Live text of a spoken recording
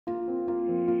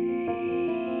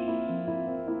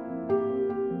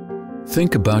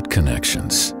Think about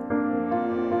connections.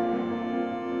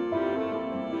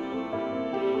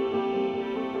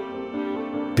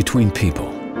 Between people.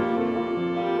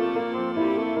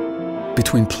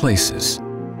 Between places.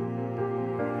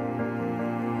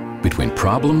 Between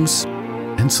problems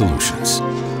and solutions.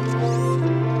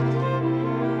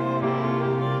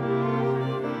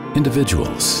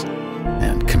 Individuals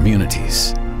and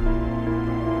communities.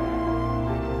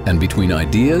 And between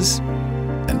ideas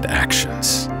and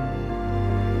actions.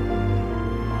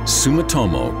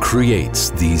 Sumitomo creates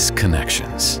these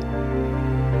connections.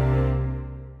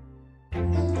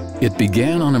 It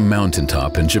began on a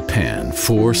mountaintop in Japan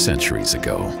 4 centuries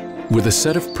ago, with a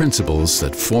set of principles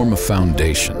that form a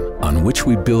foundation on which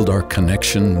we build our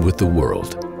connection with the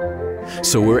world.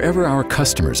 So wherever our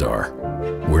customers are,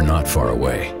 we're not far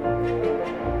away.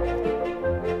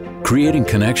 Creating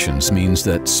connections means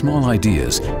that small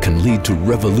ideas can lead to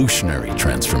revolutionary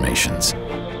transformations.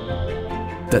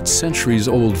 That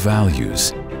centuries-old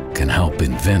values can help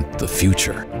invent the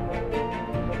future.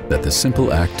 That the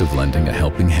simple act of lending a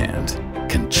helping hand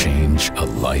can change a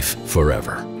life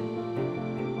forever.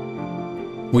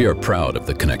 We are proud of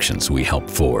the connections we help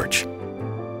forge,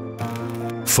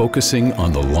 focusing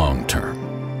on the long term,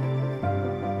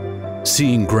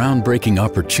 seeing groundbreaking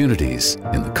opportunities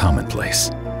in the commonplace,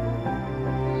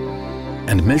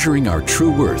 and measuring our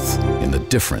true worth in the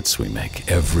difference we make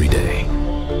every day.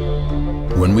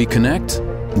 When we connect,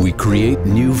 we create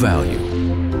new value.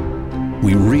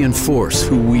 We reinforce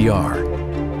who we are,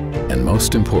 and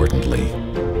most importantly,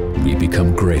 we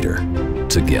become greater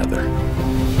together.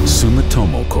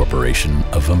 Sumitomo Corporation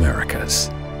of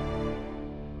Americas.